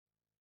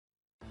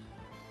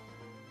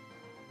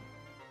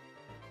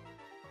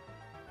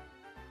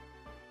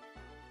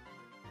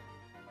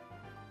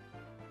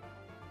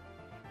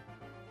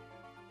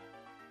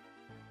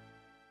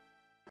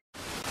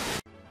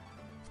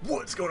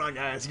What's going on,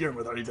 guys? Here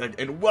with Tech,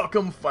 and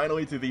welcome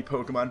finally to the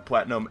Pokemon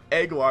Platinum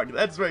Egglocke.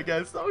 That's right,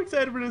 guys, so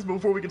excited for this. But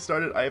before we get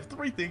started, I have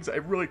three things I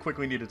really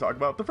quickly need to talk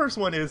about. The first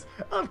one is,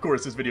 of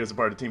course, this video is a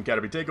part of Team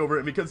Caterpie Takeover,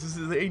 and because this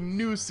is a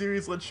new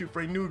series, let's shoot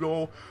for a new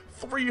goal.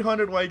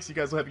 300 likes, you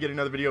guys will have to get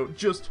another video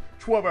just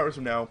 12 hours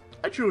from now.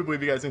 I truly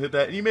believe you guys can hit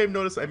that, and you may have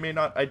noticed I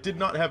did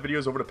not have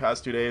videos over the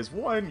past 2 days.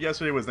 One,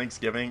 yesterday was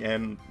Thanksgiving,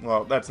 and,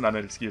 well, that's not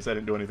an excuse, I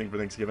didn't do anything for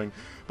Thanksgiving,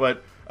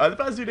 but the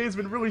past 2 days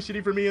have been really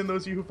shitty for me, and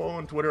those of you who follow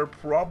on Twitter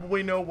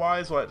probably know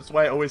why, so that's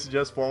why I always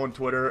suggest following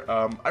Twitter.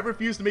 I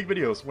refuse to make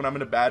videos when I'm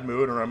in a bad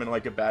mood or I'm in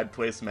like a bad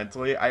place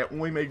mentally. I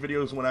only make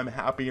videos when I'm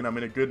happy and I'm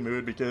in a good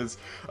mood, because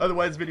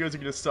otherwise videos are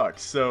gonna suck,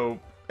 so...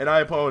 And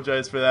I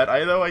apologize for that.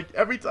 I know, like,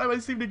 every time I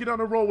seem to get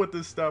on a roll with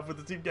this stuff, with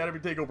the Team Caterpie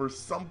Takeover,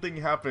 something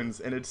happens,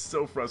 and it's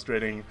so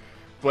frustrating.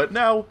 But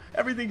now,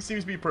 everything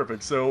seems to be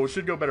perfect, so it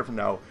should go better from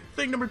now.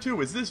 Thing number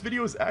two is this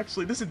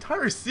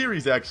entire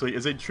series actually,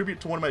 is a tribute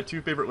to one of my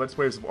two favorite Let's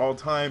Players of all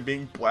time,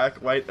 being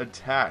Blacklight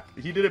Attack.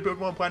 He did a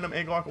Pokemon Platinum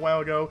Egglocke a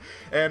while ago,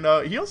 and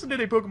he also did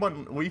a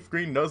Pokemon Leaf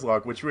Green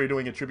Nuzlocke, which we're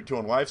doing a tribute to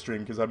on live stream,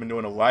 because I've been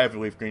doing a live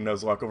Leaf Green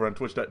Nuzlocke over on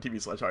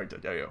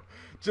twitch.tv/HardTech.io.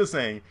 Just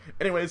saying.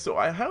 Anyway, so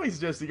I highly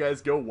suggest you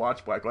guys go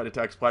watch Blacklight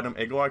Attack's Platinum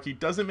Egglocke. He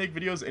doesn't make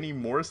videos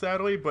anymore,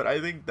 sadly, but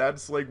I think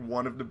that's like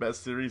one of the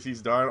best series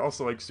he's done.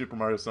 Also, like, Super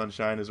Mario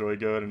Sunshine is really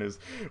good, and his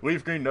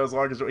Leaf Green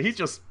Nuzlocke is really,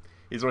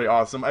 he's really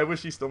awesome. I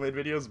wish he still made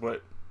videos,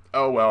 but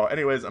oh well.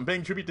 Anyways, I'm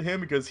paying tribute to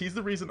him because he's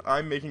the reason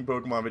I'm making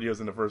Pokemon videos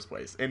in the first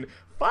place. And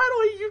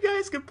finally, you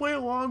guys can play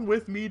along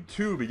with me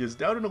too, because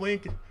down in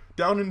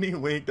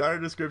the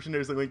description,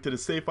 there's a link to the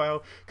save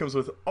file. Comes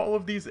with all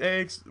of these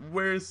eggs.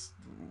 Where's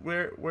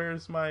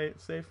my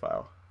save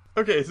file?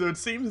 Okay, so it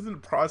seems in the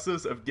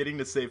process of getting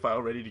the save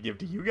file ready to give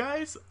to you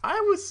guys, I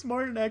was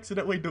smart and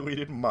accidentally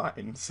deleted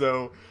mine.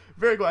 So,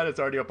 very glad it's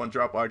already up on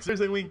Dropbox.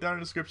 There's a link down in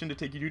the description to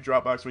take you to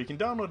Dropbox where you can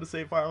download the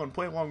save file and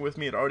play along with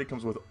me. It already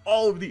comes with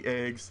all of the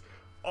eggs,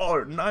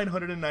 all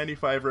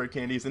 995 rare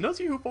candies, and those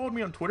of you who followed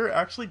me on Twitter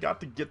actually got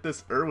to get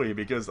this early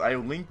because I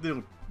linked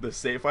the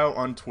save file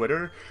on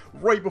Twitter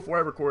right before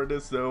I recorded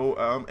this,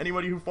 so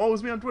anybody who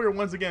follows me on Twitter,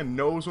 once again,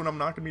 knows when I'm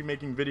not going to be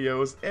making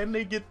videos, and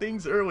they get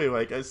things early.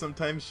 Like, I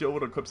sometimes show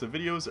little clips of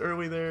videos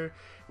early there,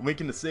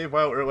 linking the save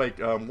file, or like,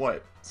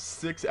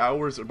 6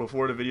 hours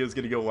before the video is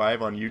going to go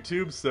live on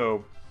YouTube,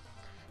 so...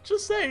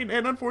 Just saying,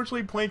 and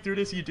unfortunately playing through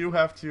this you do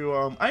have to,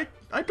 I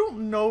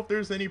don't know if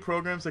there's any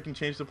programs that can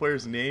change the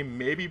player's name.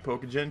 Maybe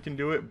Pokegen can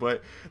do it,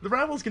 but the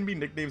rivals can be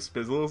nicknamed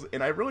Spizzles,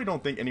 and I really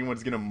don't think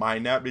anyone's gonna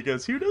mind that,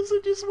 because who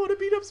doesn't just want to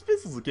beat up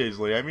Spizzles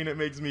occasionally? I mean, it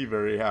makes me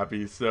very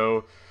happy,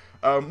 so...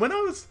 when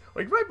I was,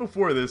 like, right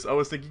before this, I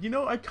was thinking, you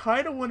know, I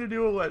kind of want to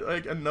do,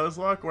 like, a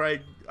Nuzlocke where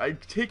I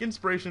take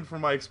inspiration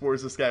from my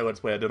Explorers of the Sky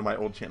Let's Play I did on my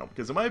old channel,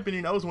 because in my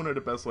opinion, that was one of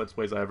the best Let's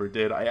Plays I ever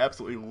did. I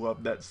absolutely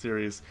loved that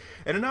series,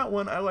 and in that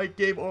one, I, like,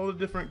 gave all the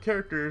different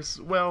characters,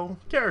 well,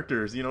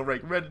 you know,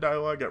 like, read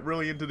dialogue, got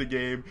really into the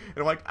game, and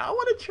I'm like, I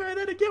want to try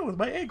that again with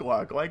my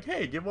Egglocke, like,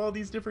 hey, give all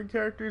these different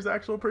characters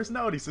actual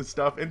personalities and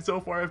stuff, and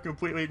so far I've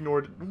completely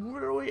ignored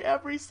literally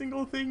every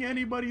single thing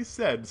anybody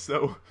said,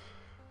 so...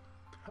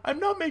 I'm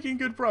not making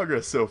good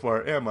progress so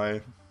far, am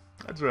I?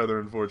 That's rather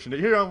unfortunate.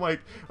 Here I'm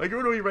like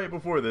literally right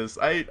before this,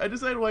 I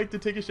decided like to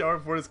take a shower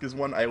before this because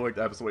one, I looked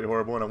absolutely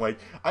horrible, and I'm like,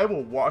 I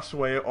will wash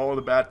away all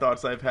the bad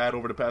thoughts I've had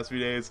over the past few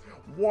days,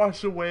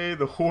 wash away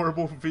the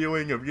horrible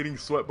feeling of getting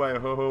swept by a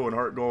Ho-Ho and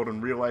Heart Gold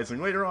and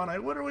realizing later on I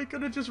literally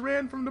could have just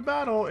ran from the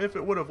battle if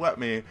it would have let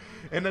me,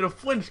 and then a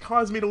flinch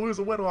caused me to lose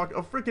a Wedlock,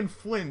 a freaking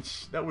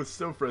flinch. That was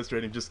so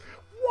frustrating. Just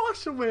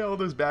wash away all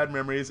those bad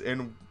memories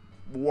and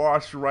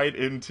wash right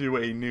into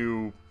a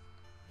new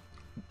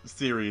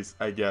series,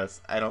 I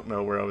guess. I don't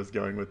know where I was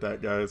going with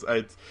that, guys.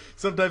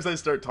 Sometimes I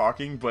start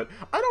talking, but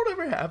I don't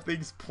ever have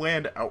things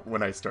planned out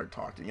when I start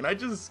talking, and I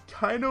just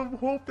kind of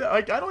hope that,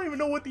 like, I don't even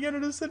know what the end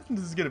of the sentence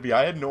is gonna be.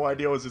 I had no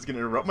idea I was just gonna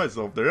interrupt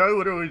myself there. I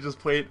literally just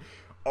played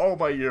all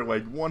my year,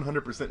 like,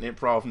 100%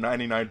 improv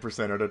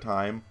 99% of the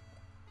time.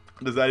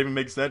 Does that even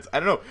make sense? I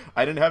don't know.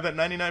 I didn't have that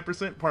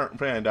 99% part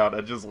planned out.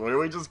 It just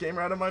literally just came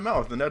out of my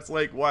mouth, and that's,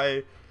 like,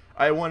 why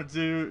I wanted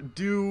to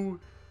do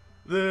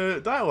the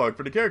dialogue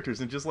for the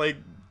characters and just, like,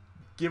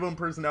 give them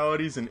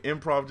personalities and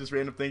improv just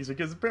random things,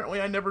 because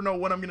apparently I never know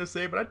what I'm gonna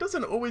say, but it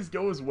doesn't always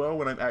go as well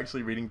when I'm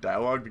actually reading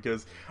dialogue,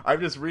 because I'm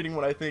just reading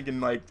what I think,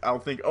 and, like, I'll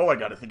think, oh, I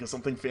gotta think of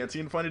something fancy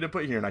and funny to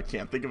put here, and I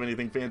can't think of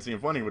anything fancy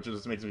and funny, which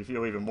just makes me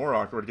feel even more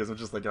awkward, because I'm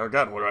just like, oh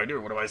god, what do I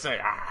do? What do I say?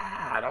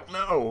 I don't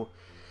know.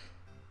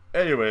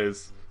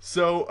 Anyways,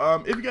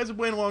 so, if you guys are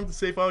playing along with the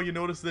save file, you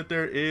notice that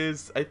there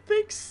is, I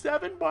think,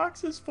 7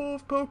 boxes full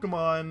of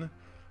Pokemon.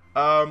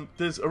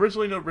 This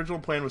original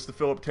plan was to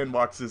fill up 10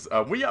 boxes.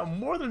 We got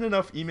more than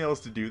enough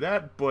emails to do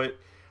that, but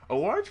a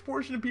large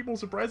portion of people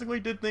surprisingly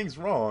did things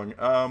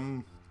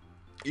wrong.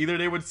 Either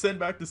they would send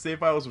back the save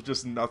files with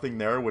just nothing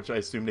there, which I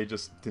assume they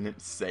just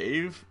didn't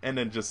save, and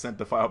then just sent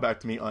the file back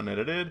to me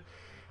unedited.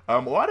 A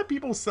lot of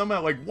people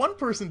somehow, like, one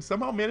person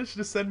somehow managed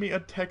to send me a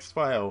text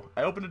file.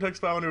 I opened a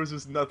text file and there was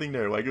just nothing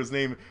there. Like, it was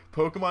named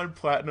Pokemon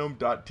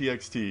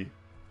Platinum.txt.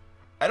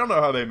 I don't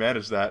know how they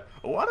managed that.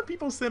 A lot of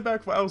people sent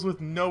back files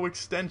with no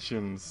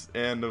extensions,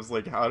 and I was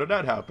like, how did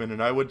that happen?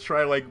 And I would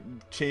try like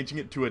changing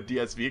it to a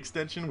DSV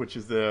extension, which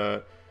is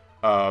the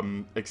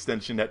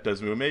extension that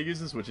Desmume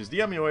uses, which is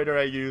the emulator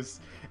I use,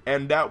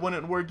 and that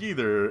wouldn't work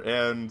either.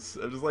 And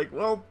I was like,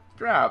 well,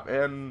 crap.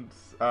 And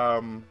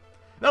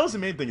that was the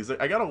main thing, is that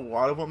I got a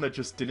lot of them that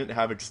just didn't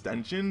have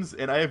extensions,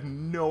 and I have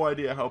no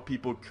idea how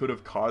people could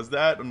have caused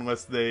that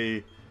unless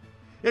they...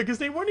 Yeah, because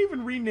they weren't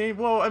even renamed.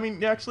 Well, I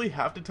mean, actually,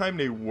 half the time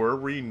they were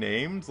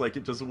renamed. Like,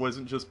 it just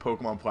wasn't just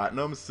Pokemon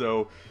Platinum.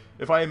 So,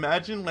 if I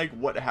imagine, like,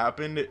 what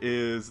happened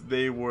is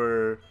they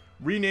were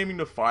renaming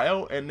the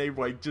file, and they,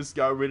 like, just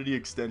got rid of the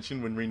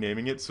extension when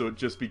renaming it, so it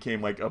just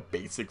became, like, a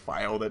basic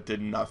file that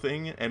did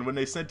nothing. And when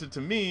they sent it to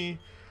me,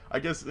 I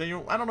guess, you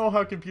know, I don't know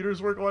how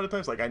computers work a lot of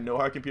times. Like, I know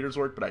how computers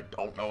work, but I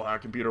don't know how a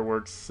computer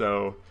works,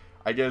 so...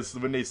 I guess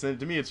when they sent it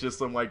to me, it's just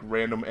some like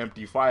random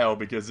empty file,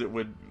 because it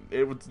would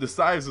the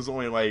size was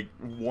only like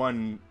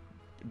 1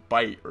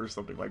 byte or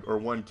something, like, or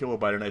 1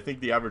 kilobyte, and I think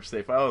the average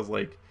save file is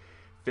like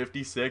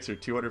 56 or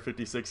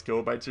 256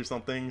 kilobytes or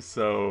something,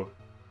 so,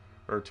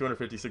 or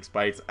 256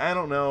 bytes. I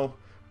don't know.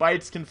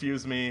 Bytes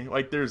confuse me.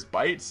 Like, there's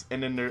bytes,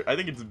 and then there, I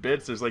think it's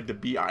bits. There's like the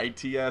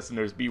BITS, and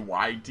there's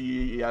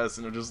BYTES,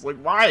 and I'm just like,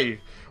 why?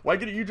 Why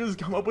couldn't you just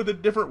come up with a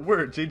different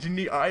word, changing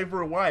the I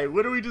for a Y?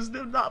 Literally just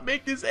do not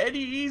make this any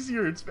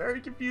easier. It's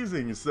very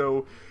confusing.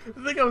 So,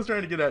 the thing I was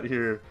trying to get at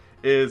here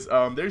is,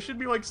 there should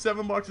be like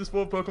 7 boxes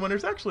full of Pokemon.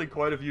 There's actually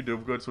quite a few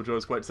duplicates, which I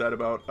was quite sad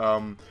about.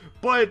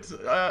 But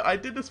I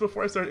did this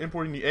before I started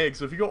importing the eggs.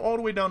 So if you go all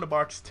the way down to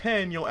box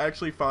 10, you'll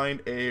actually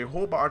find a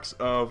whole box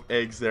of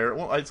eggs there.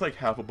 Well, it's like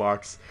half a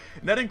box.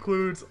 And that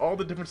includes all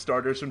the different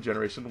starters from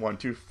Generation 1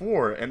 to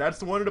 4. And that's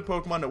the one of the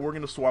Pokemon that we're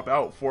going to swap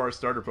out for our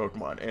starter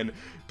Pokemon. And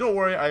don't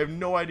worry, I have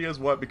no ideas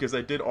what, because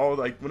I did all,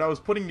 like, when I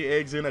was putting the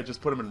eggs in, I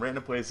just put them in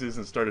random places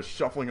and started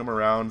shuffling them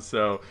around.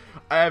 So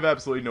I have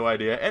absolutely no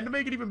idea. And to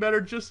make it even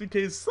better, just in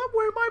case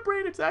somewhere in my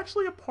brain, it's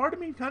actually a part of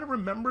me kind of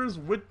remembers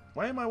what...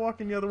 Why am I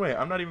walking the other way?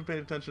 I'm not even paying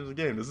attention to the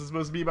game. This is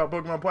supposed to be about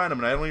Pokemon Platinum,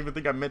 and I don't even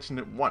think I mentioned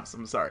it once.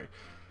 I'm sorry.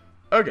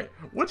 Okay,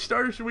 which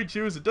starter should we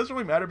choose? It doesn't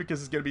really matter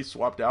because it's going to be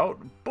swapped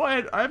out,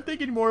 but I'm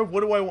thinking more of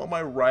what do I want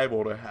my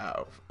rival to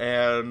have.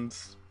 And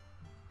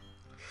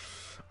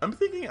I'm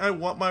thinking I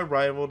want my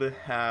rival to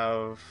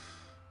have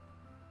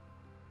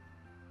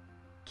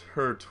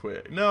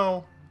Turtwig.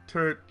 No,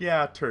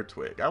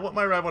 Turtwig. I want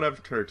my rival to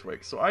have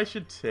Turtwig, so I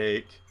should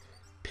take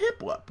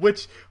Piplup,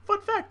 which, fun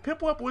fact,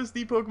 Piplup was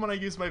the Pokemon I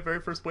used my very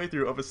first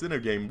playthrough of a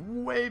Sinnoh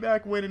game way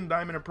back when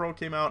Diamond and Pearl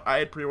came out. I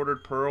had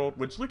pre-ordered Pearl,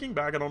 which, looking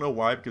back, I don't know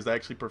why, because I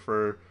actually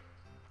prefer...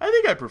 I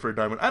think I prefer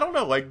Diamond. I don't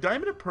know, like,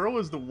 Diamond and Pearl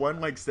is the one,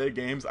 like, set of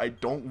games I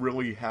don't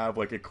really have,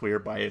 like, a clear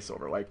bias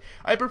over. Like,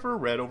 I prefer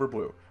Red over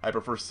Blue. I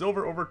prefer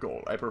Silver over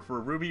Gold. I prefer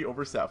Ruby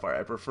over Sapphire.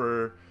 I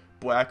prefer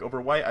Black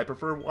over White. I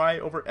prefer Y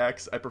over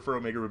X. I prefer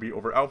Omega Ruby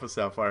over Alpha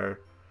Sapphire.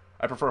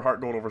 I prefer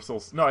Heart Gold over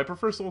Soul... No, I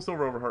prefer Soul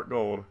Silver over Heart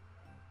Gold.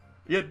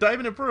 Yeah,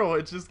 Diamond and Pearl,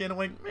 it's just kind of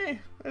like, meh,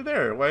 they're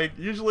there. Like,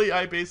 usually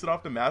I base it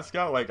off the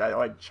mascot. Like, I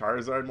like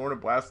Charizard more than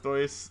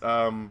Blastoise.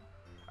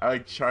 I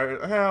like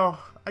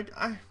I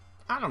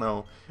don't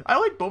know. I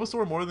like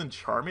Bulbasaur more than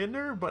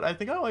Charmander, but I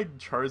think I like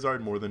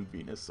Charizard more than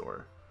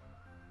Venusaur.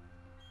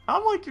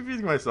 I'm, like,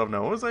 confusing myself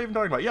now. What was I even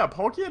talking about? Yeah,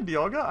 Palkia and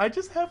Dialga, I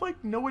just have,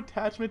 like, no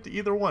attachment to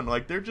either one.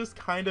 Like, they're just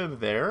kind of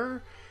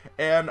there,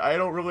 and I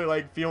don't really,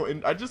 like,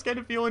 I just kind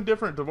of feel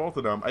indifferent to both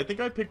of them. I think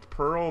I picked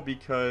Pearl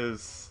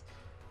because...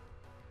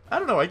 I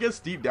don't know, I guess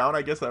deep down,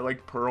 I guess I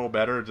like Pearl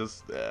better,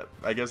 just,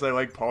 I guess I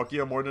like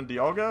Palkia more than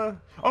Dialga.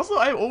 Also,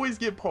 I always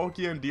get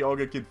Palkia and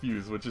Dialga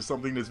confused, which is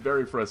something that's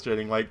very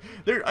frustrating. Like,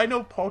 I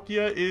know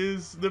Palkia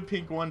is the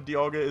pink one,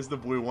 Dialga is the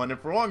blue one,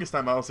 and for the longest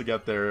time I also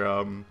got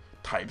their,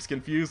 types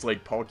confused.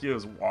 Like, Palkia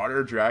is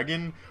Water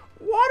Dragon.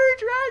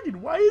 Water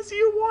Dragon! Why is he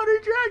a Water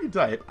Dragon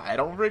type? I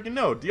don't freaking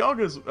know.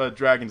 Dialga's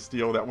Dragon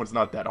Steel. That one's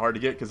not that hard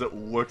to get because it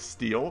looks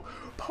Steel.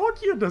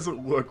 Palkia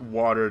doesn't look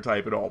Water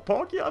type at all.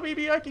 Palkia,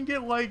 maybe I can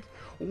get, like,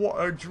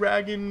 a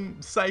Dragon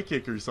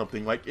Psychic or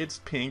something. Like, it's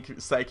pink.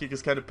 Psychic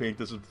is kind of pink.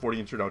 This was before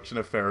the introduction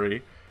of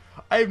Fairy.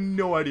 I have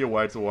no idea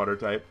why it's a Water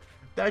type.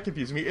 That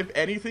confused me. If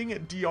anything,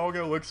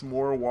 Dialga looks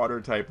more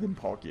Water type than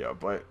Palkia,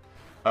 but...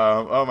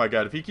 oh my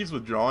god, if he keeps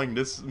withdrawing,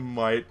 this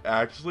might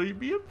actually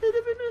be a bit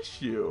of an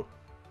issue.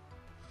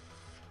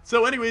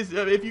 So anyways,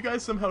 if you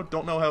guys somehow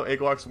don't know how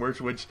Egglocke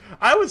works, which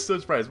I was so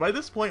surprised. By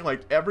this point,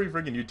 like, every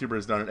freaking YouTuber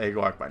has done an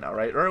Egglocke by now,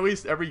 right? Or at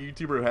least every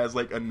YouTuber who has,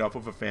 like, enough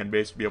of a fan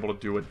base to be able to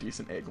do a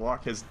decent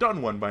Egglocke has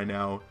done one by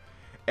now.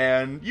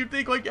 And you'd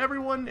think, like,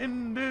 everyone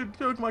in the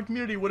Pokemon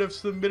community would have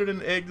submitted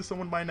an egg to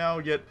someone by now,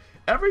 yet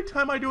every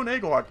time I do an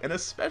Egglocke, and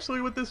especially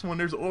with this one,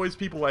 there's always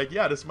people like,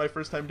 yeah, this is my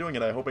first time doing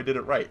it, I hope I did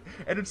it right.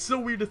 And it's so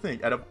weird to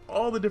think, out of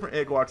all the different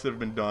Egglocks that have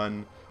been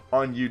done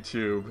on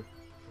YouTube,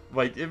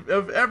 like,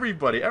 of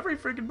everybody, every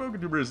freaking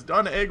PokeTuber has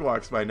done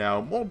Egglocks by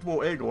now, multiple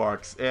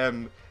Egglocks,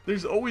 and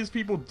there's always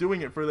people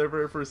doing it for their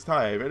very first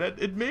time, and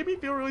it made me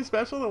feel really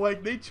special that,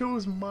 like, they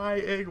chose my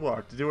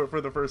Egglocke to do it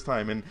for the first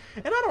time, and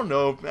I don't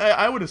know,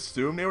 I would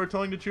assume they were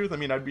telling the truth. I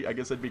mean, I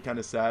guess I'd be kind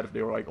of sad if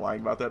they were, like,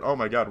 lying about that. Oh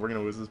my god, we're gonna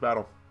lose this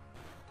battle.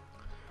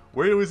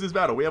 We're gonna lose this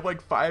battle. We have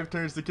like 5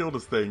 turns to kill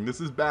this thing.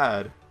 This is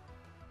bad.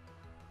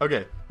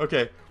 Okay,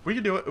 okay. We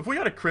can do it. If we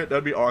got a crit,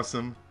 that'd be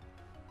awesome.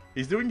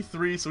 He's doing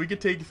 3, so we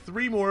could take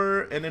 3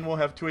 more, and then we'll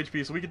have 2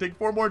 HP, so we can take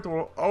 4 more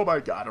total. Oh my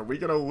god, are we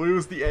gonna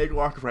lose the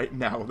Egglocke right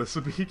now? This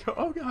would be...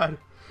 Oh god.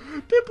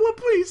 Piplup,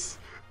 please!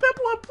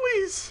 Piplup,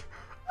 please!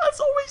 That's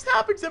always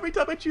happens every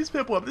time I choose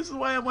Piplup. This is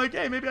why I'm like,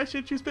 hey, maybe I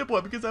should choose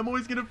Piplup, because I'm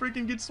always gonna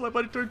freaking get swept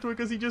by the turn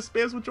because he just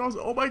spams withdrawals.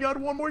 Oh my god,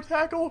 1 more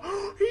tackle!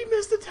 He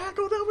missed a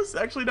tackle! That was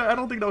actually not... I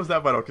don't think that was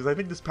that vital, because I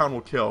think this pound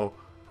will kill.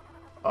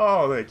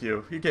 Oh, thank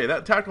you. Okay,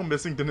 that tackle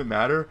missing didn't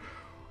matter.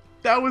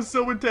 That was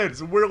so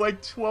intense. We're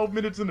like 12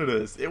 minutes into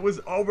this. It was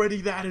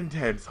already that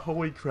intense.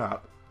 Holy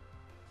crap.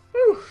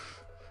 Whew.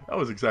 That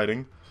was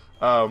exciting.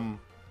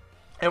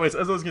 Anyways,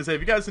 as I was going to say,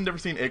 if you guys have never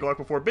seen Egglocke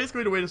before,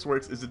 basically the way this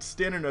works is it's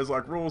standard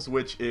Nuzlocke rules,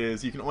 which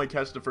is you can only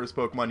catch the first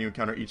Pokemon you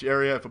encounter each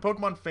area. If a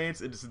Pokemon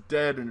faints, it's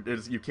dead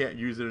and you can't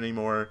use it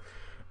anymore.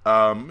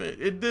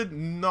 It did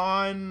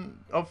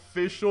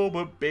non-official,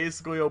 but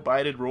basically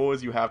abided rule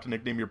is you have to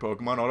nickname your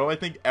Pokemon, although I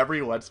think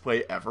every Let's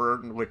Play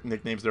ever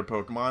nicknames their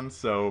Pokemon,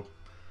 so...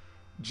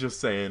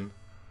 Just saying.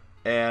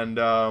 And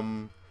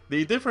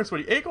the difference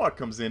when the Egglocke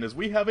comes in is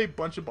we have a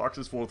bunch of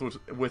boxes full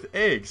with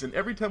eggs, and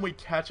every time we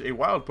catch a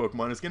wild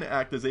Pokemon, it's going to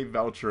act as a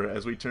voucher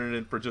as we turn it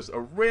in for just a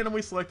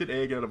randomly selected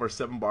egg out of our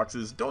 7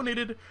 boxes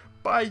donated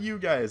by you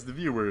guys, the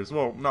viewers.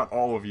 Well, not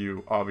all of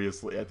you,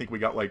 obviously. I think we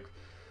got like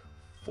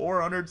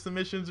 400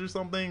 submissions or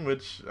something,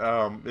 which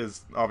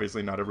is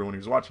obviously not everyone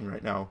who's watching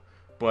right now.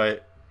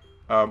 But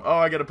oh,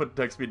 I gotta put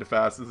the text speed to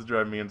fast. This is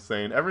driving me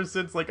insane. Ever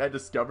since, like, I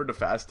discovered the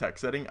fast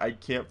text setting, I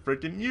can't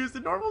freaking use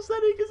the normal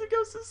setting because it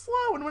goes so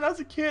slow. And when I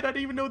was a kid, I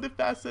didn't even know the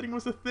fast setting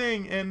was a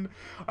thing. And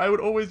I would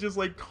always just,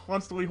 like,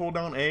 constantly hold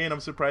down A. And I'm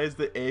surprised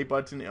the A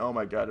button... Oh,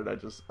 my God. Did I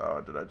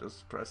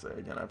just press A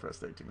again? I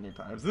pressed A too many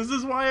times. This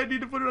is why I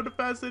need to put it on the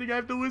fast setting. I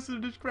have to listen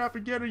to this crap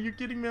again. Are you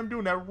kidding me? I'm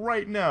doing that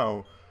right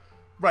now.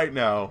 Right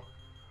now.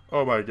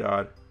 Oh, my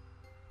God.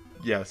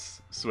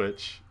 Yes.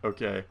 Switch.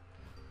 Okay.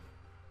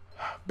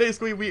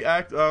 Basically, we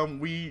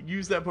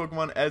use that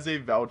Pokemon as a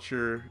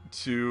voucher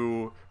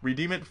to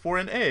redeem it for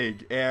an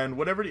egg, and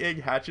whatever the egg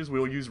hatches,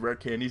 we'll use rare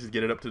candies to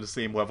get it up to the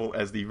same level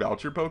as the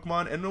voucher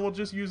Pokemon, and then we'll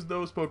just use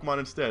those Pokemon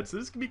instead. So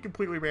this can be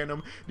completely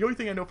random. The only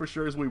thing I know for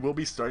sure is we will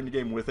be starting the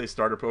game with a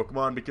starter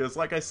Pokemon, because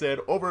like I said,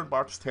 over in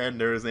box 10,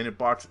 there is a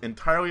box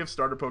entirely of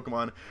starter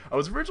Pokemon. I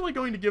was originally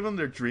going to give them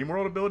their Dream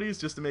World abilities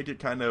just to make it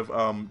kind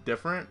of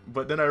different,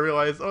 but then I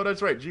realized, oh,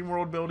 that's right, Dream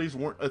World abilities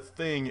weren't a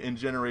thing in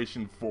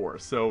Generation 4,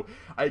 so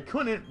I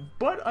couldn't,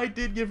 but I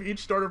did give each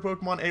starter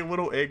Pokemon a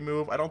little egg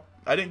move.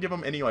 I didn't give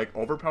them any like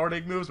overpowered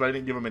egg moves, but I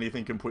didn't give them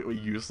anything completely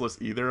useless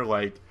either.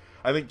 Like,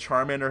 I think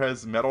Charmander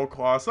has Metal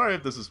Claw. Sorry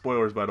if this is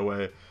spoilers, by the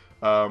way.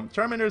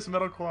 Charmander has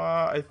Metal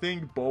Claw. I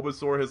think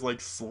Bulbasaur has like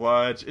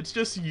Sludge. It's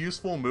just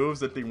useful moves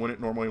that they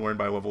wouldn't normally learn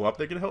by level up.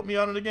 They can help me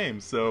out in the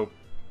game, so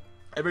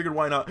I figured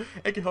why not?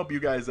 It can help you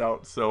guys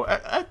out. So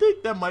I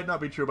think that might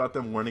not be true about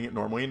them learning it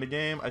normally in the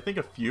game. I think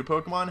a few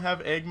Pokemon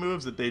have egg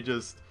moves that they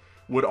just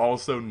would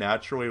also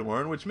naturally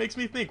learn, which makes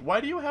me think,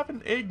 why do you have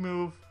an egg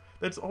move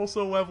that's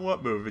also a level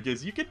up move?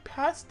 Because you could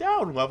pass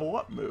down level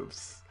up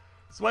moves.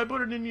 So I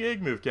put it in the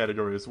egg move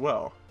category as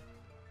well.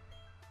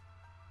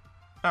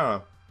 I don't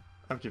know.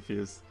 I'm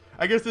confused.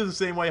 I guess it's the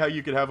same way how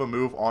you could have a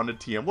move on the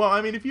TM. Well,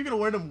 I mean, if you're going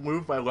to learn a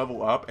move by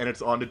level up and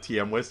it's on the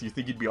TM list, you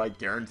think you'd be like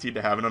guaranteed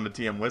to have it on the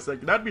TM list?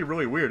 Like, that'd be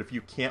really weird if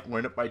you can't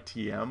learn it by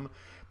TM,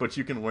 but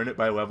you can learn it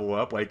by level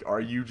up. Like,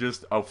 are you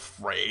just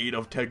afraid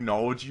of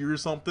technology or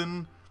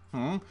something?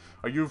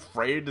 Are you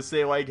afraid to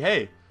say like,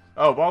 hey,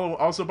 oh, well,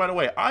 also, by the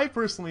way, I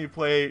personally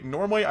play,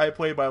 normally I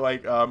play by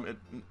like,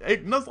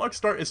 Nuzlocke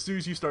start as soon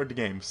as you start the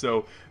game,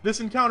 so this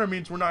encounter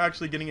means we're not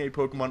actually getting a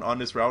Pokemon on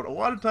this route. A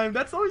lot of time,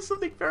 that's always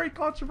something very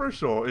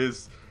controversial,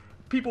 is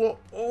people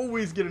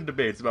always get in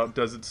debates about,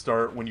 does it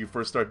start when you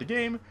first start the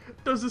game?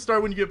 Does it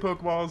start when you get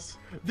Pokeballs?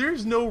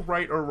 There's no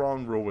right or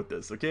wrong rule with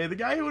this, okay? The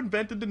guy who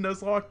invented the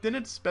Nuzlocke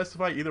didn't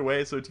specify either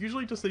way, so it's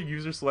usually just a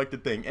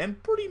user-selected thing.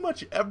 And pretty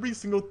much every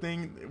single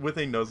thing with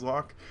a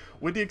Nuzlocke,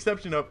 with the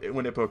exception of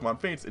when a Pokemon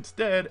faints, it's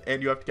dead,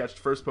 and you have to catch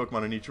the first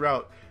Pokemon in each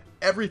route.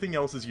 Everything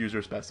else is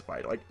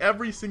user-specified. Like,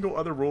 every single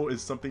other rule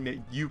is something that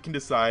you can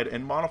decide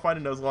and modify the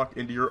Nuzlocke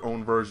into your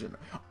own version.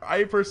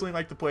 I personally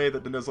like to play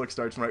that the Nuzlocke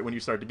starts right when you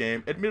start the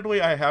game.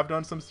 Admittedly, I have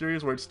done some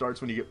series where it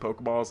starts when you get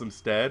Pokeballs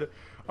instead.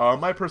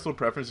 My personal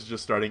preference is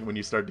just starting when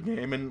you start the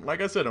game, and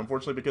like I said,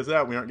 unfortunately because of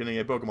that, we aren't getting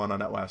a Pokemon on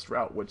that last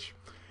route, which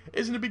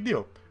isn't a big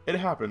deal. It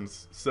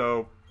happens,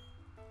 so...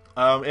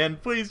 and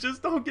please,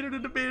 just don't get in a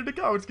debate in the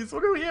comments, because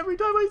literally every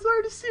time I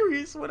start a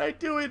series, when I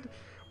do it,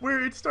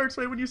 where it starts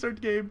right when you start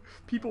the game,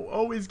 people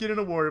always get in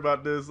a war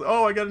about this.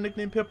 Oh, I got a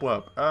nickname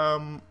Piplup.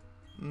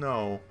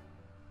 No.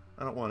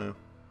 I don't want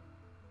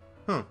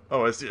to.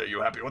 Oh, I see. Are you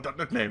happy with that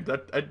nickname?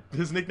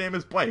 His nickname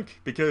is blank,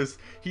 because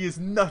he is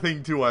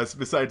nothing to us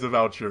besides a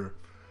voucher.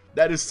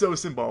 That is so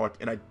symbolic,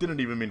 and I didn't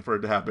even mean for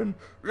it to happen.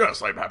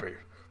 Yes, I'm happy.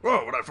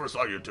 Oh, when I first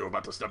saw you two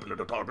about to step into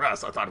the tall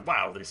grass, I thought,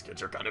 wow, these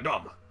kids are kind of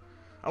dumb.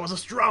 I was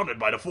astounded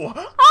by the fool.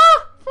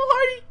 Ah!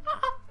 Foolhardy!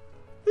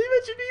 He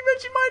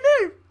mentioned my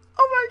name!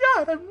 Oh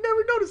my god, I've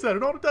never noticed that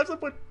in all the times I've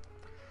put.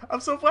 I'm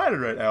so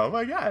flattered right now. Oh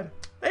my god.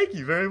 Thank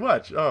you very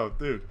much. Oh,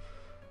 dude.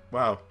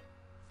 Wow.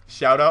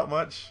 Shout out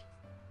much?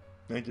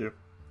 Thank you.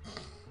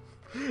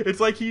 It's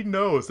like he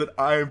knows that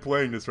I am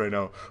playing this right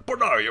now. But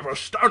now you've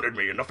astounded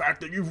me in the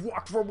fact that you've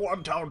walked from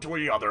one town to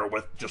the other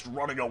with just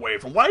running away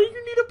from... Why do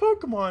you need a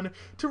Pokemon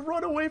to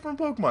run away from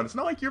Pokemon? It's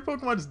not like your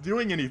Pokemon is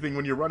doing anything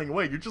when you're running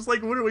away. You're just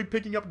like literally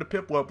picking up the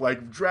Piplup,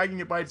 like dragging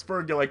it by its fur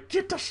and go like,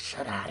 get the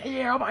shit out of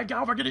here, oh my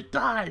god, we're gonna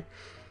die.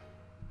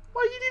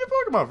 Why do you need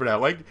a Pokemon for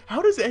that? Like,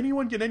 how does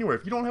anyone get anywhere?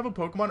 If you don't have a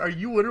Pokemon, are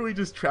you literally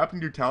just trapped in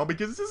your town?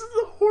 Because this is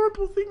a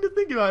horrible thing to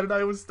think about, and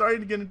I was starting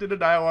to get into the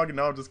dialogue, and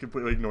now I'm just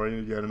completely ignoring it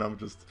again, and I'm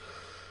just...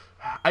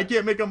 I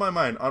can't make up my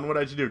mind on what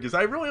I should do, because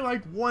I really,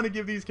 like, want to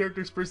give these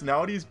characters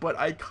personalities, but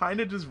I kind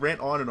of just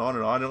rant on and on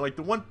and on, and, like,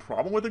 the one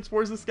problem with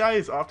Explores the Sky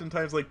is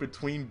oftentimes, like,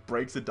 between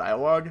breaks of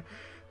dialogue,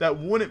 that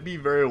wouldn't be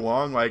very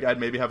long, like, I'd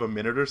maybe have a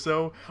minute or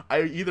so.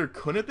 I either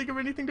couldn't think of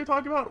anything to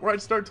talk about, or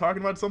I'd start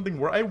talking about something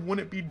where I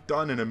wouldn't be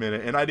done in a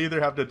minute, and I'd either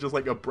have to just,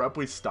 like,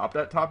 abruptly stop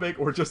that topic,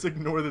 or just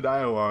ignore the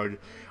dialogue.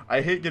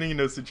 I hate getting in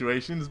those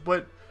situations,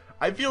 but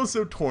I feel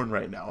so torn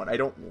right now, and I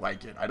don't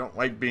like it. I don't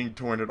like being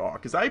torn at all,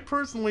 because I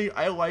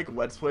like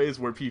Let's Plays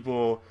where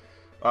people,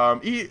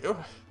 they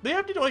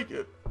have to do, like,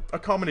 a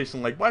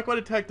combination, like Black White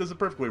Attack does it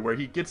perfectly, where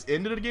he gets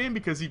into the game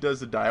because he does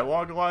the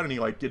dialogue a lot, and he,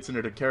 like, gets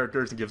into the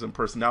characters and gives them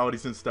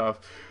personalities and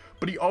stuff,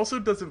 but he also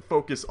doesn't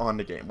focus on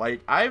the game.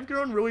 Like, I've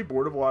grown really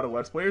bored of a lot of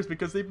Let's Players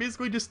because they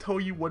basically just tell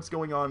you what's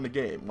going on in the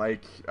game.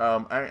 Like,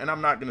 and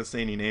I'm not going to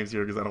say any names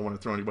here because I don't want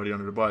to throw anybody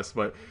under the bus,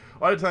 but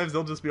a lot of times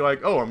they'll just be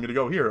like, oh, I'm going to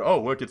go here.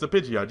 Oh, look, it's a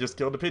Pidgey. I just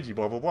killed a Pidgey,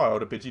 blah, blah, blah. Oh,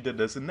 the Pidgey did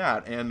this and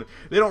that. And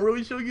they don't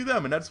really show you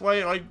them, and that's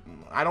why, like,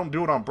 I don't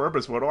do it on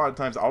purpose, but a lot of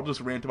times I'll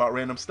just rant about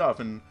random stuff,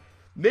 and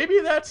maybe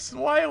that's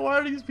why a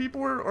lot of these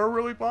people are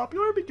really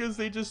popular, because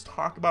they just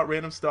talk about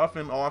random stuff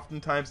and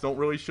oftentimes don't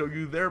really show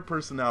you their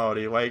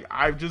personality. Like,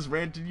 I've just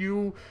ranted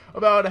you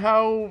about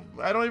how...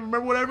 I don't even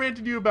remember what I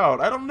ranted you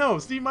about. I don't know.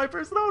 See, my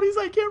personalities,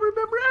 I can't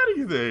remember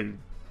anything.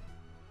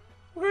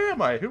 Where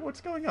am I?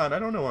 What's going on? I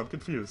don't know. I'm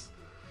confused.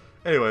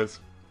 Anyways,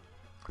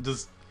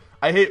 just...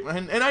 I hate...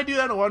 And I do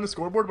that a lot in the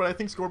Scoreboard, but I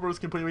think Scoreboard is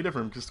completely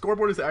different, because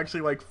Scoreboard is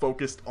actually, like,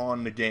 focused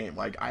on the game.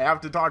 Like, I have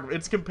to talk...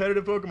 It's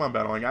competitive Pokemon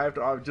battling. I have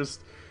to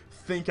just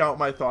think out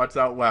my thoughts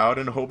out loud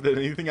and hope that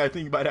anything I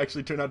think might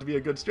actually turn out to be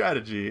a good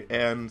strategy.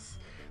 And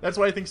that's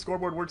why I think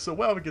Scoreboard works so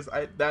well, because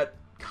that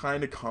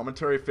kind of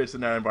commentary fits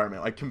in that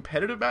environment. Like,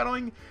 competitive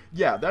battling,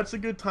 yeah, that's a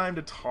good time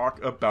to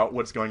talk about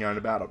what's going on in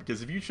a battle,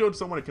 because if you showed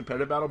someone a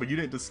competitive battle but you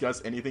didn't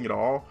discuss anything at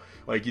all,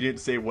 like, you didn't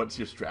say what's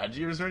your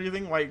strategy is or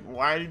anything, like,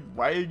 why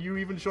are you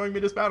even showing me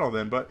this battle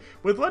then? But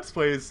with Let's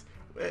Plays,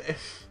 I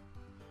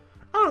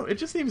don't know, it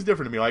just seems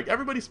different to me. Like,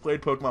 everybody's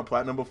played Pokemon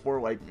Platinum before,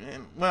 like,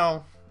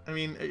 well, I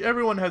mean,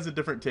 everyone has a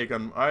different take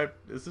on...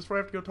 Is this where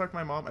I have to go talk to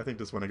my mom? I think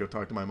this is when I go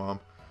talk to my mom.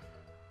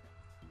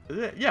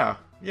 Yeah,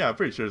 I'm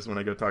pretty sure this is when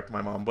I go talk to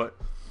my mom, but...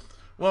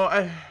 Well,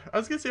 I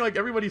was gonna say, like,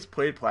 everybody's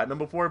played Platinum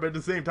before, but at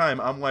the same time,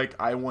 I'm like,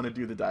 I want to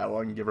do the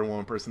dialogue and give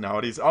everyone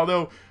personalities,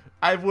 although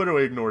I've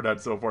literally ignored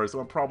that so far, so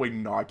I'm probably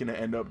not gonna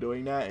end up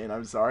doing that, and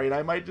I'm sorry, and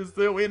I might just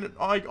go in,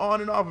 like,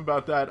 on and off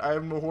about that.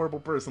 I'm a horrible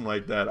person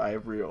like that, I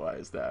have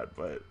realized that,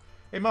 but...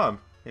 Hey, Mom.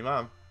 Hey,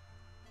 Mom.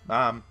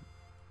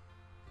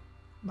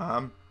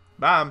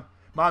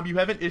 Mom, you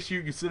have an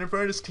issue. You sit in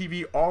front of this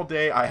TV all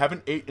day. I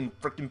haven't ate in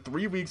freaking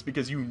 3 weeks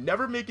because you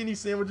never make any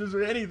sandwiches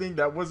or anything.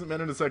 That wasn't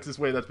meant in a sexist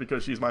way. That's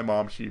because she's my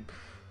mom.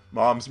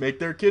 Moms make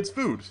their kids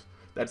food.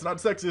 That's not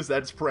sexist.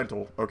 That's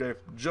parental. Okay?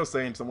 Just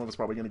saying. Someone was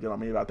probably going to get on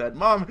me about that.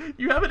 Mom,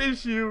 you have an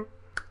issue.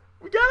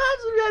 We gotta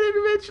have some kind of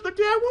intervention.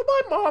 Okay, I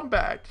want my mom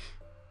back.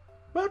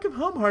 Welcome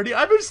home, Hardy.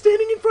 I've been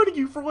standing in front of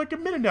you for like a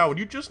minute now, and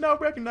you just now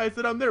recognize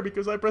that I'm there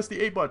because I pressed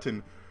the A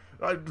button.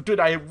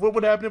 What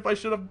would happen if I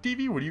shut off the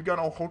TV? Would you got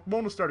all Pokemon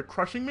and started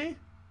crushing me?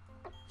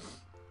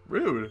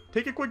 Rude.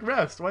 Take a quick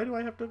rest. Why do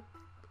I have to... Oh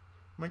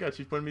my god,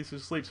 she's putting me to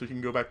sleep so she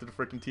can go back to the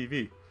freaking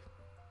TV.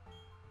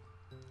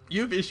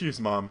 You have issues,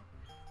 Mom.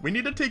 We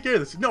need to take care of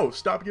this. No,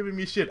 stop giving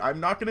me shit. I'm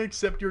not gonna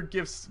accept your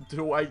gifts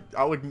until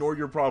I'll ignore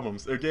your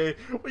problems, okay?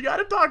 We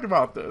gotta talk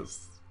about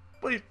this.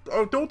 Please,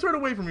 oh, don't turn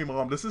away from me,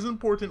 Mom. This is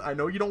important. I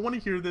know you don't want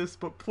to hear this,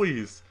 but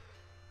please,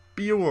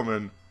 be a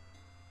woman.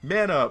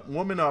 Man up,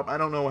 woman up. I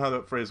don't know how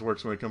that phrase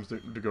works when it comes to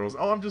girls.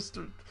 Oh, I'm just...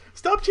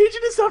 Stop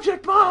changing the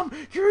subject, Mom!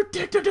 You're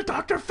addicted to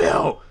Dr.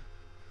 Phil!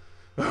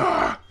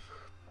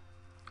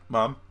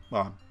 Mom.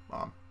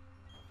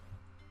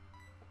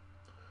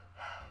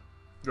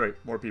 Great,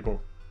 more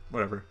people.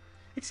 Whatever.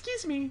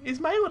 Excuse me, is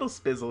my little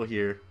Spizzle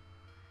here?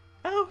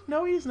 Oh,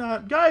 no he's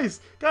not.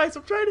 Guys, I'm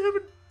trying to have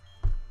a...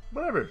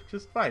 Whatever,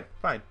 just fine,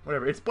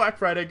 whatever. It's Black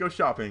Friday, go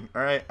shopping,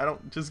 alright?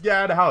 Just get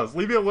out of the house,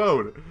 leave me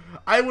alone.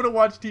 I want to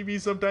watch TV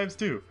sometimes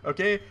too,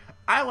 okay?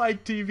 I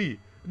like TV.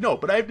 No,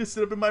 but I have to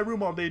sit up in my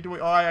room all day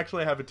doing... Oh, I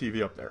actually have a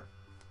TV up there.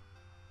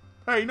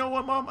 Alright, you know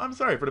what, Mom? I'm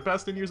sorry. For the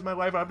past 10 years of my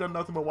life, I've done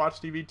nothing but watch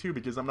TV too,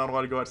 because I'm not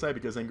allowed to go outside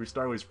because Angry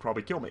Starlies would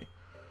probably kill me.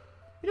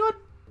 You know what?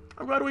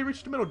 I'm glad we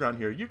reached the middle ground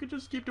here. You could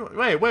just keep doing...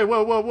 Wait, whoa,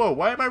 whoa, whoa.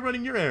 Why am I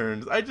running your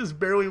errands? I just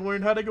barely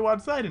learned how to go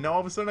outside, and now all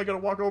of a sudden I gotta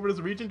walk over to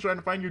this region trying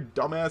to find your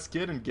dumbass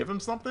kid and give him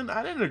something?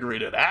 I didn't agree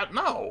to that,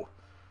 no.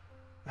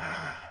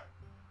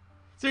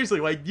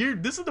 Seriously, like,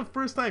 this is the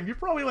first time you're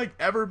probably, like,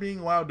 ever being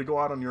allowed to go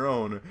out on your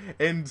own,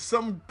 and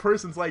some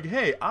person's like,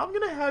 hey, I'm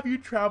gonna have you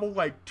travel,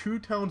 like, 2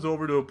 towns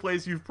over to a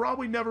place you've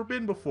probably never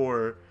been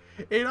before,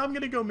 and I'm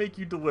gonna go make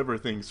you deliver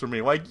things for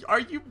me. Like,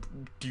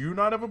 do you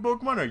not have a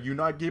Pokemon? Are you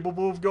not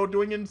capable of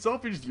doing it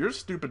selfish? You're a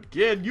stupid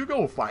kid. You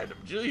go find him.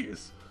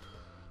 Jeez.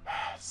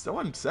 So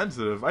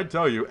insensitive, I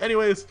tell you.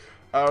 Anyways,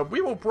 we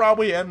will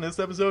probably end this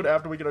episode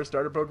after we get our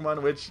starter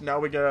Pokemon, which now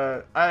we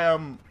gotta,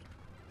 I'm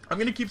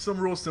gonna keep some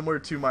rules similar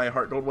to my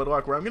Heart Gold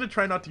Egglocke, where I'm gonna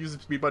try not to use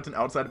the speed button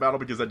outside of battle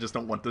because I just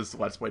don't want this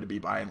Let's Play to be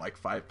by in like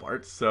 5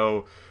 parts.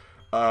 So,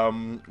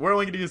 we're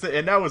only gonna use it,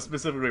 and that was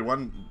specifically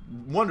one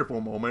wonderful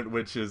moment,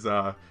 which is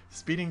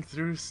speeding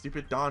through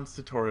stupid Dawn's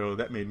tutorial.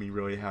 That made me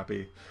really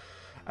happy.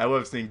 I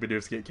love seeing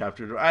Bidoofs get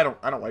captured. I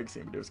don't like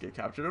seeing Bidoofs get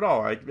captured at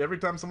all. Like, every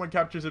time someone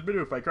captures a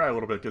Bidoof, I cry a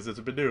little bit because it's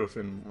a Bidoof,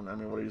 and I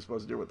mean, what are you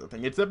supposed to do with the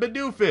thing? It's a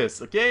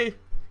Bidoofus, okay?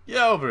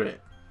 Get over it.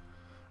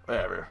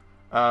 Whatever.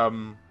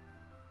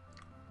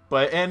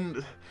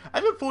 And I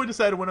haven't fully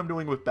decided what I'm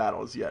doing with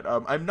battles yet.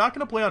 I'm not going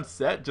to play on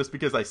set just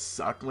because I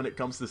suck when it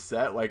comes to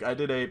set. Like, I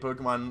did a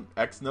Pokemon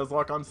X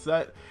Nuzlocke on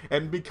set,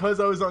 and because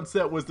I was on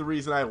set was the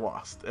reason I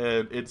lost,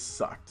 and it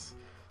sucked.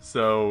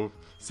 So,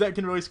 set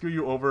can really screw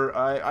you over.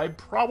 I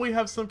probably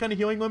have some kind of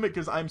healing limit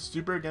because I'm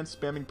super against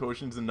spamming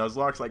potions and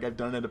Nuzlocks like I've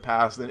done in the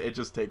past, and it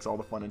just takes all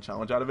the fun and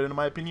challenge out of it, in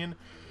my opinion.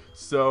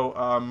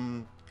 So,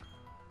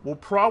 we'll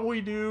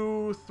probably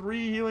do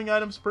 3 healing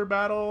items per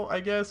battle, I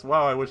guess.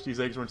 Wow, I wish these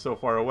eggs weren't so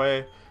far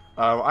away.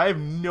 I have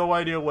no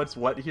idea what's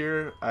what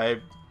here.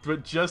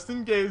 But just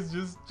in case,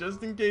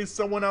 just in case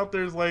someone out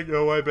there's like,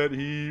 oh, I bet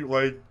he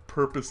like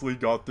purposely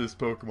got this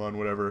Pokemon,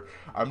 whatever.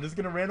 I'm just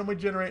gonna randomly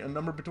generate a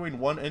number between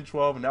 1 and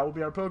 12, and that will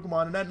be our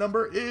Pokemon, and that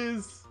number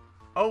is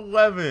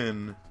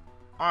 11.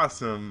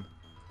 Awesome.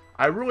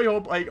 I really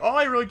hope, like, all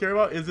I really care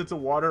about is it's a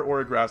water or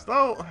a grass.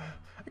 Oh,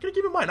 I gotta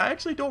keep in mind, I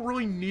actually don't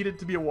really need it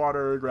to be a water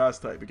or a grass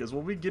type, because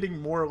we'll be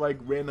getting more, like,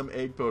 random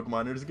egg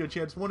Pokemon. There's a good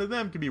chance one of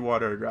them could be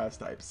water or grass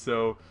types,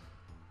 so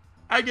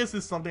I guess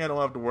it's something I don't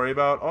have to worry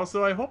about.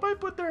 Also, I hope I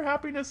put their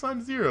happiness on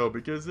 0,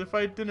 because if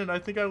I didn't, I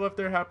think I left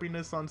their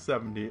happiness on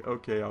 70.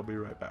 Okay, I'll be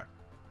right back.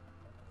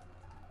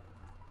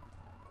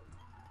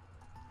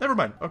 Never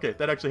mind. Okay,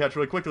 that actually hatched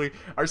really quickly.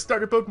 Our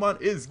starter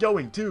Pokemon is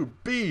going to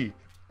be...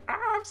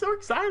 I'm so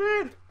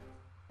excited!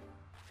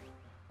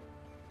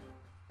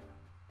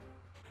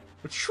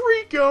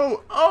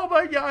 Trico! Oh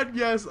my god,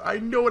 yes! I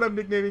know what I'm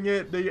nicknaming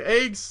it. The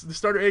eggs, the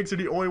starter eggs are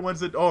the only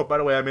ones that... Oh, by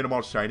the way, I made them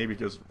all shiny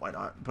because why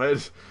not?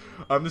 But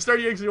the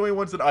starter eggs are the only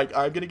ones that I'm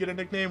going to get a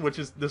nickname, which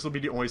is... This will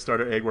be the only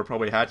starter egg we're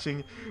probably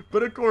hatching.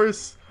 But of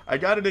course, I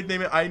got to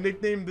nickname it. I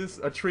nicknamed this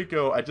a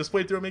Trico. I just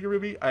played through Omega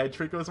Ruby. I had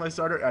Trico as my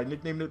starter. I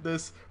nicknamed it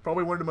this.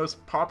 Probably one of the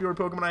most popular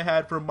Pokemon I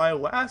had from my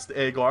last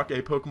Egglocke,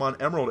 a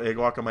Pokemon Emerald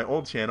Egglocke on my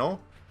old channel.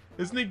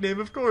 His nickname,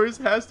 of course,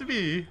 has to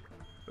be...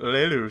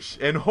 Lelouch.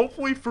 And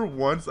hopefully for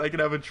once I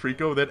can have a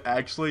Trico that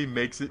actually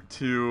makes it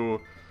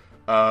to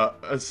a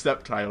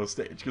Sceptile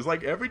stage, because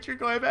like every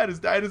Trico I've had has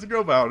died as a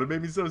Growbound. It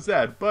made me so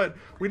sad, but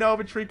we now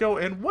have a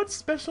Trico. And what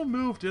special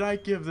move did I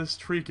give this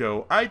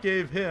Trico? I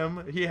gave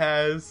him, he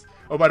has,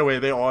 oh by the way,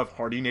 they all have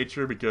Hardy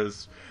Nature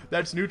because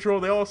that's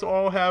neutral. They also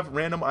all have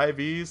random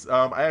IVs.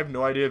 I have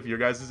no idea if your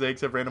guys'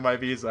 eggs have random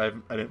IVs.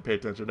 I didn't pay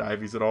attention to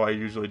IVs at all. I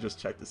usually just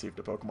check to see if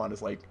the Pokemon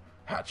is like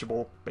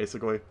hatchable,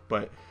 basically,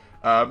 but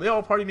they all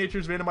have Hardy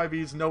Natures, random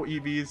IVs, no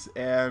EVs,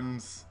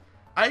 and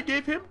I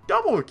gave him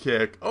Double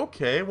Kick.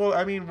 Okay, well,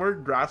 I mean, we're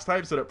grass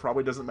types, so that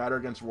probably doesn't matter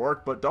against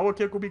Rourke, but Double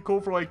Kick will be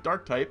cool for, like,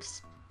 dark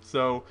types.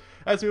 So,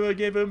 that's what I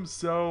gave him.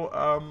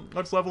 So,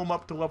 let's level him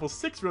up to level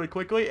 6 really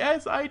quickly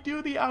as I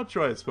do the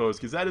outro, I suppose,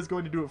 because that is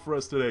going to do it for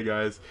us today,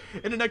 guys.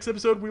 In the next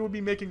episode, we will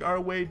be making our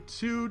way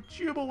to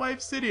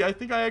Jubilife City. I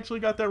think I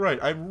actually got that right.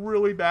 I'm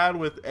really bad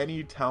with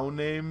any town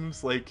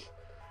names, like,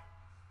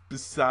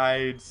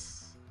 besides...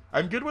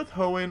 I'm good with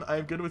Hoenn,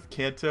 I'm good with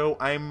Kanto,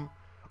 I'm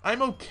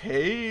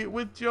okay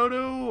with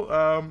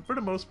Johto. For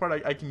the most part,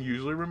 I can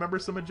usually remember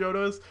some of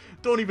Johto's.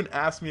 Don't even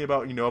ask me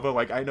about Unova,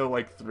 like, I know,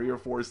 like, 3 or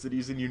 4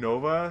 cities in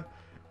Unova,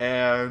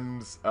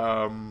 and,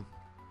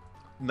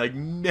 like,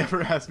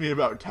 never ask me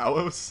about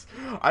Kalos.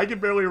 I can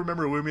barely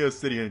remember Lumia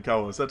City in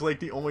Kalos. That's, like,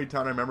 the only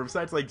town I remember,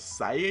 besides, like,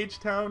 Saiage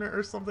Town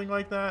or something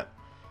like that.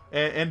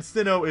 And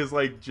Sinnoh is,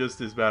 like,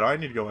 just as bad. I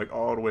need to go, like,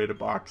 all the way to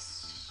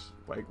box,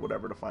 like,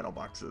 whatever the final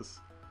box is.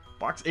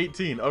 Box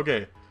 18,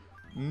 okay.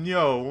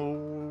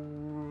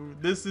 No,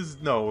 this is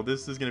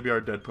gonna be our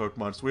dead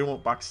Pokemon, so we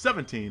want box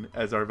 17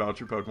 as our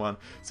voucher Pokemon.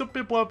 So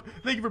Piplup,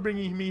 thank you for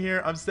bringing me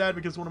here. I'm sad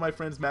because one of my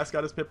friends'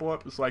 mascot is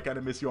Piplup, so I kind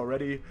of miss you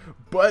already.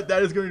 But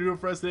that is going to do it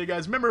for us today,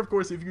 guys. Remember, of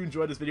course, if you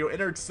enjoyed this video and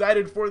are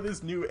excited for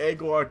this new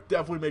Egglocke,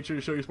 definitely make sure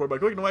to show your support by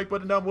clicking the like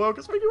button down below,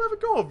 because we do have a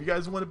goal. If you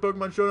guys want a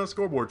Pokemon Showdown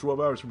scoreboard 12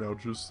 hours from now,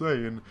 just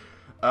saying.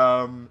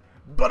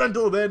 But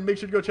until then, make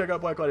sure to go check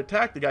out Blacklight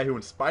Attack, the guy who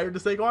inspired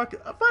this Egglocke.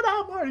 But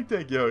I'm already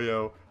take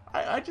yo-yo.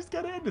 I just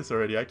gotta end this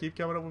already. I keep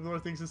coming up with more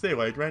things to say.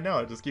 Like right now,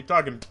 I just keep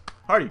talking.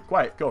 Hardy,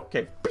 quiet, go.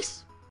 Okay.